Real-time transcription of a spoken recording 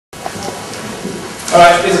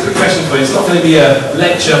Alright, here's a quick question for you. It's not going to be a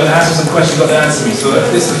lecture, I'm going to ask you some questions you've got to answer me. So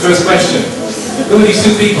this is the first question. Who are these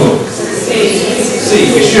two people?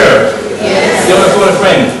 C, you sure? Yes. You want to phone a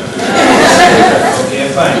friend? Okay,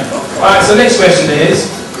 fine. Alright, so next question is,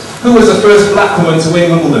 who was the first black woman to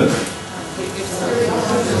win Wimbledon?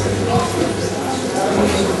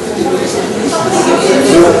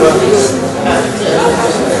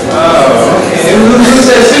 Oh, okay. Who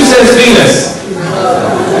says Venus?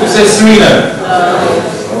 Who says Serena?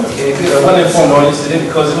 Okay, good. I wasn't informed audience today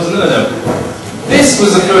because it wasn't none of them. This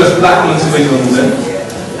was the first black woman to win Wimbledon,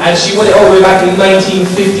 and she won it all the way back in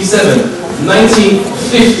 1957.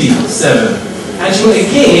 1957. And she won it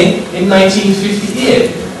again in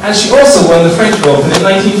 1958. And she also won the French Open in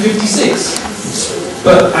 1956.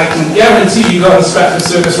 But I can guarantee you go on Stratford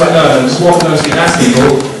Circus right now and just walk down the street and ask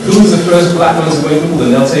people, who's the first black woman to win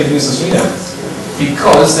Wimbledon? They'll tell you Venus or Serena.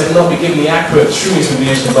 Because they've not been given the accurate, true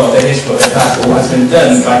information about their history or their past or what has been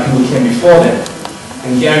done by people who came before them. I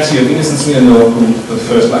can guarantee you Venus and Serena know who the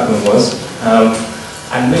first black woman was.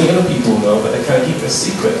 And many other people know, but they kind of keep it a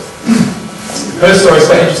secret. Her story is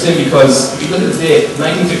quite interesting because if you look at the date,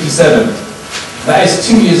 1957, that is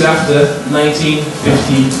 2 years after 1955.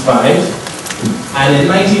 And in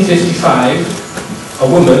 1955, a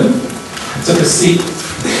woman took a seat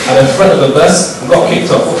at the front of a bus and got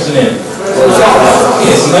kicked off. What was her name?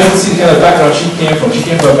 Yeah, so now you can see the kind of background she came from. She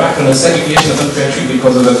came from a background of segregation and unfair treatment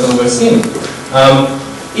because of her color of her skin.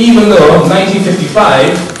 Even though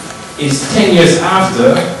 1955 is 10 years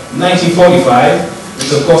after 1945,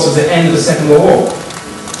 which of course was the end of the Second World War.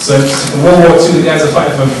 So in World War II, the guys are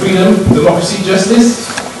fighting for freedom, democracy, justice,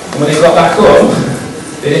 and when they got back home,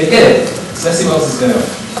 they didn't get it. So let's see what else is going on.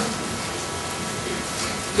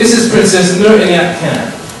 This is Princess Nur Inayat Khan.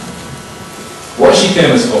 What is she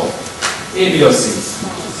famous for? A, B, or C?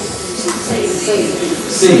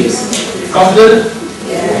 C. Confident?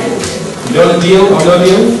 You know the deal or no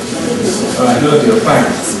deal? Alright, no deal, fine.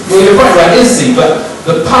 Well, you're quite right, it's C, but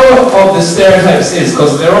the power of the stereotypes is,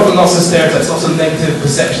 because there are often lots of stereotypes, lots of negative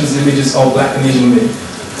perceptions and images of black and Asian women.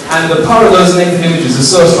 And the power of those negative images is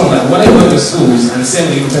so strong that when I go to schools and send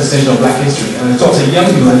me a presentation of black history, and I talk to young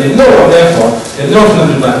people and they know what I'm there for, they know from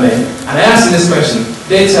 100 black men, and I ask them this question,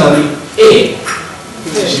 they tell me, A,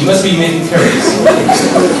 she must be making curries.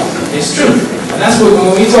 It's true. And that's what,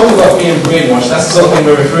 when we talk about being brainwashed, that's the sort of thing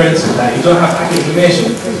we're referring to, that you don't have accurate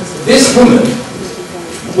information. This woman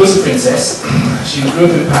was a princess. She grew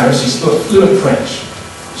up in Paris. She spoke fluent French.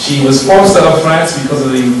 She was forced out of France because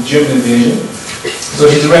of the German invasion. So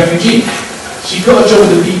she's a refugee. She got a job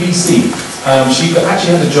with the BBC. She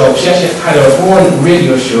actually had a job. She actually had her own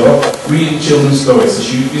radio show reading children's stories. So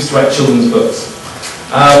she used to write children's books.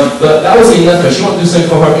 But that wasn't enough. She wanted to do something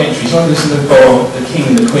for her country. She wanted to do something for the king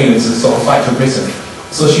and the queen to sort of fight for Britain.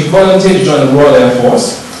 So she volunteered to join the Royal Air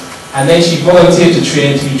Force. And then she volunteered to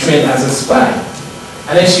be trained as a spy.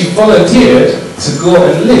 And then she volunteered to go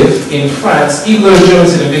and live in France, even though the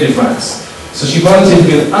Germans had invaded France. So she volunteered to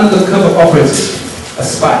be an undercover operative, a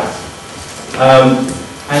spy.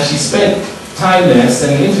 And she spent time there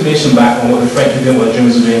sending information back on what the French were doing, what the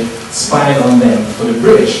Germans were doing, spying on them for the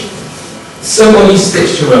British. Somebody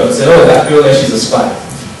stitched her up and said, oh, that girl there, she's a spy.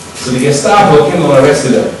 So the Gestapo came and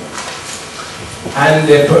arrested her. And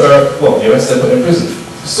they put her, well, they arrested her, put her in prison.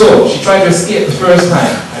 So she tried to escape the first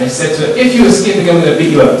time, and they said to her, if you escape again, we're going to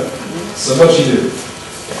beat you up. So what did she do?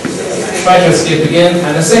 Tried to escape again,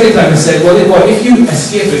 and the second time they said, well, if you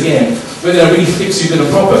escape again, we're going to really fix you good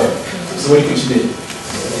and proper. So what do you think she did?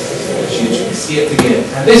 She escaped again.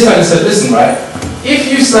 And this time they said, listen, right,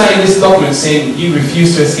 if you sign this document saying you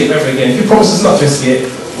refuse to escape ever again, if you promise us not to escape,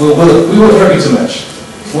 we won't hurt you too much.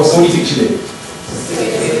 So what do you think she did?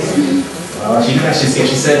 Well, she didn't actually escape.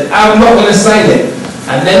 She said, I'm not going to sign it.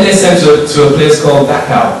 And then they sent her to a place called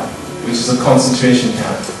Dachau, which is a concentration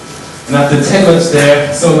camp. And after 10 months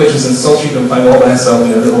there, some witch was in sultry confinement all by herself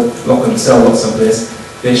in a little block and cell block someplace.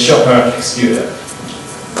 They shot her and executed her.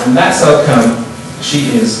 And that's how come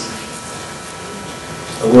she is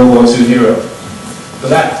a World War II hero. For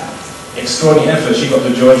that extraordinary effort, she got the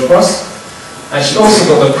George Cross. And she also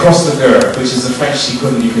got the Cross de Guerre, which is the French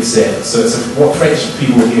equivalent, you could say. So it's what French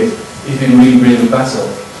people would give if you've been really brave in battle.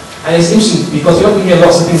 And it's interesting because you often hear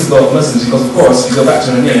lots of things about Muslims because, of course, if you go back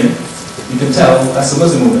to her name, you can tell that's a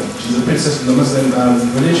Muslim woman. She's a princess from the Muslim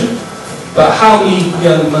religion. But how many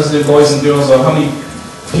young Muslim boys and girls, or how many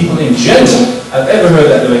people in general, have ever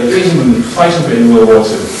heard that there were Asian women fighting for it in World War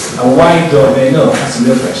II? And why don't they know? That's a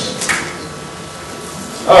real question.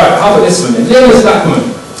 Alright, how about this woman? There was a black woman.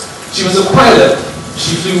 She was a pilot.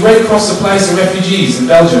 She flew Red Cross supplies to refugees in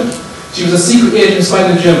Belgium. She was a secret agent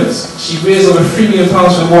spying on the Germans. She raised over £3 million for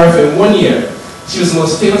the war effort in 1 year. She was the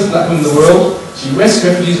most famous black woman in the world. She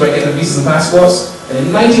rescued refugees by getting visas and passports. And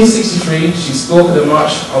in 1963, she spoke at the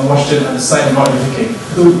March on Washington at the site of Martin Luther King.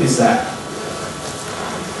 Who is that?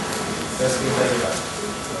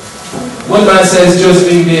 One man says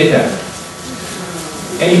Josephine Baker.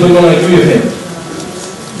 Anybody want to agree with him?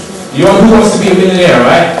 You know who wants to be a millionaire,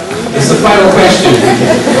 right? It's the final question,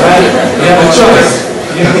 right? You have a choice.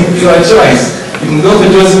 You have a choice. You can go for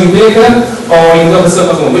Josephine Baker, or you can go for some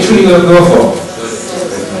other one. Which one are you going to go for?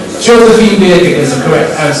 Josephine Baker is the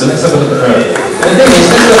correct answer. Let's have a look at her. And the thing is,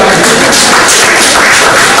 let's go back.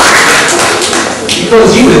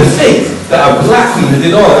 Because you would think that a black woman that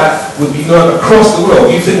did all that would be known across the world.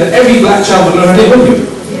 You think that every black child would know her name, wouldn't you?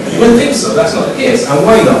 You wouldn't think so. That's not the case. And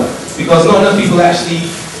why not? Because not enough people actually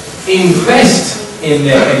invest in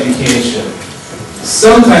their education.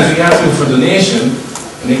 Sometimes we ask people for donation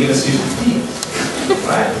and they give us 50p.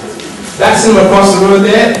 Right? That cinema across the road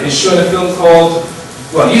there is showing a film called,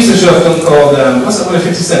 well, it used to show a film called, what's that one,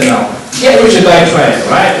 50 Cent now? Get Rich or Die Trying,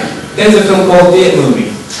 right? There's a film called Date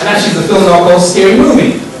Movie. And actually there's a film now called Scary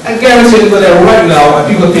Movie. I guarantee you go there right now and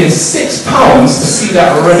people are paying £6 to see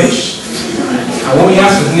that rubbish. And when we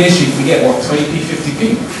ask for donation, we get what, 20p,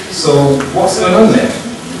 50p? So what's going on there?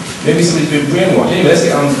 Maybe somebody's been brainwashed. Anyway, let's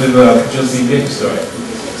get on with Josephine Baker's story.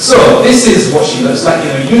 So this is what she looks like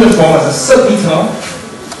in a uniform as a subaltern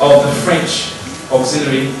of the French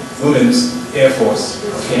Auxiliary Women's Air Force.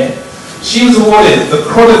 Okay? She was awarded the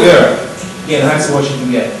Croix de Guerre. Again, that's what you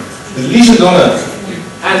can get. The Legion d'Honneur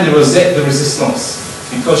and the Rosette de Resistance.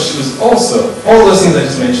 Because she was also, all those things I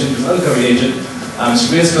just mentioned, she was an undercover agent,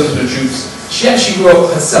 she raised funds for the troops. She actually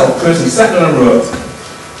wrote herself, personally, sat down and wrote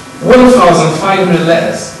 1,500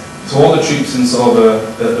 letters to all the troops in sort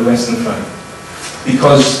of the Western Front.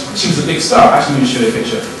 Because she was a big star. Actually, let me show you a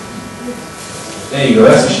picture. There you go,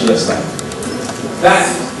 that's what she looks like. That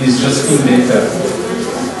is Josephine Baker.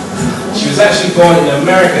 She was actually born in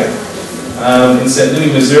America, in St.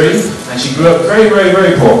 Louis, Missouri, and she grew up very, very,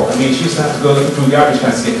 very poor. I mean, she used to have to go looking through garbage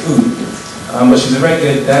cans to get food. But she was a very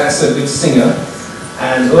good dancer, good singer,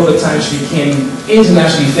 and over time she became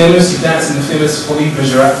internationally famous. She danced in the famous Folie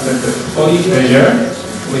Bergère,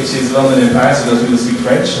 which is London in Paris, for those people who speak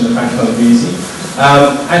French in the Francophone community.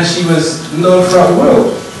 And she was known throughout the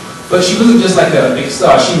world. But she wasn't just like a big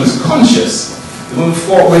star, she was conscious. The woman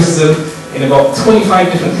fought racism in about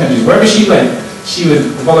 25 different countries. Wherever she went, she would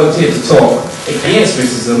volunteer to talk against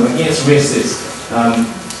racism, against racists,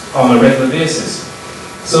 on a regular basis.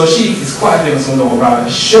 So she is quite a famous woman all around.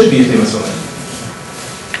 She should be a famous woman.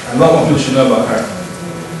 A lot more people should know about her.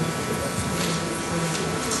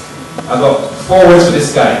 I got 4 words for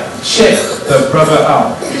this guy. Check the brother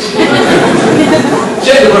out.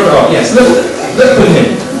 Check the brother out. Yes, look at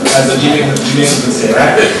him, as the Jamaicans would say,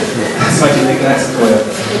 right? That's my Jamaican accent for you.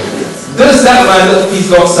 Does that man look like he's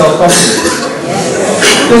got self-confidence?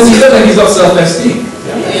 Does he look like he's got self-esteem?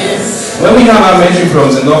 Yes. When we have our mentoring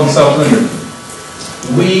programs in North and South London,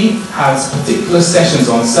 we have particular sessions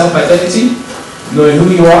on self-identity, knowing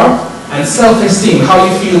who you are, and self-esteem, how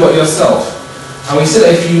you feel about yourself. And we said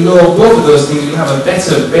that if you know both of those things, you have a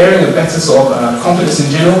better bearing, a better sort of confidence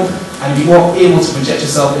in general, and be more able to project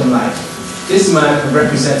yourself in life. This man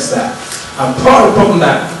represents that. And part of the problem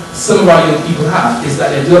that some of our young people have is that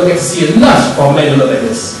they don't get to see enough of men who look like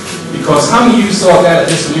this. Because how many of you saw a guy like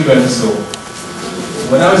this when you went to school?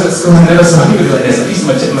 When I was at school, I never saw anybody like this, at least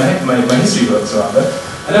in my history books, rather.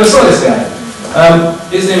 I never saw this guy.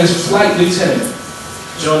 His name is Flight Lieutenant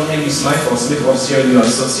John Henry Smith of Sierra Leone.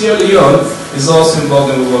 So Sierra Leone is also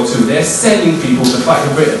involved in World War II. They're sending people to fight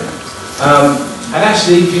for Britain. And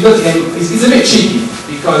actually, if you look at him, he's a bit cheeky,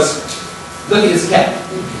 because look at his cap.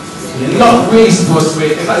 You're not really supposed to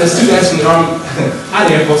wear it. In fact, there's 2 guys from the Army and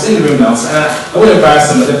the Air Force in the room now. So, I wouldn't embarrass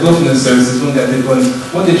them, but they're both in the services. One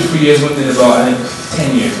did 3 years, one did about, I think,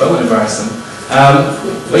 10 years, but I wouldn't embarrass them.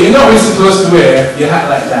 But you're not really supposed to wear your hat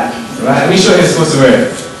like that, right? Let me show you how you're supposed to wear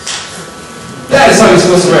it. That is how you're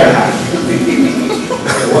supposed to wear a hat.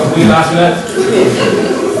 What were you laughing at?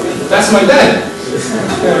 That's my dad.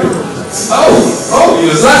 Oh, you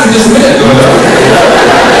was laughing just a minute ago.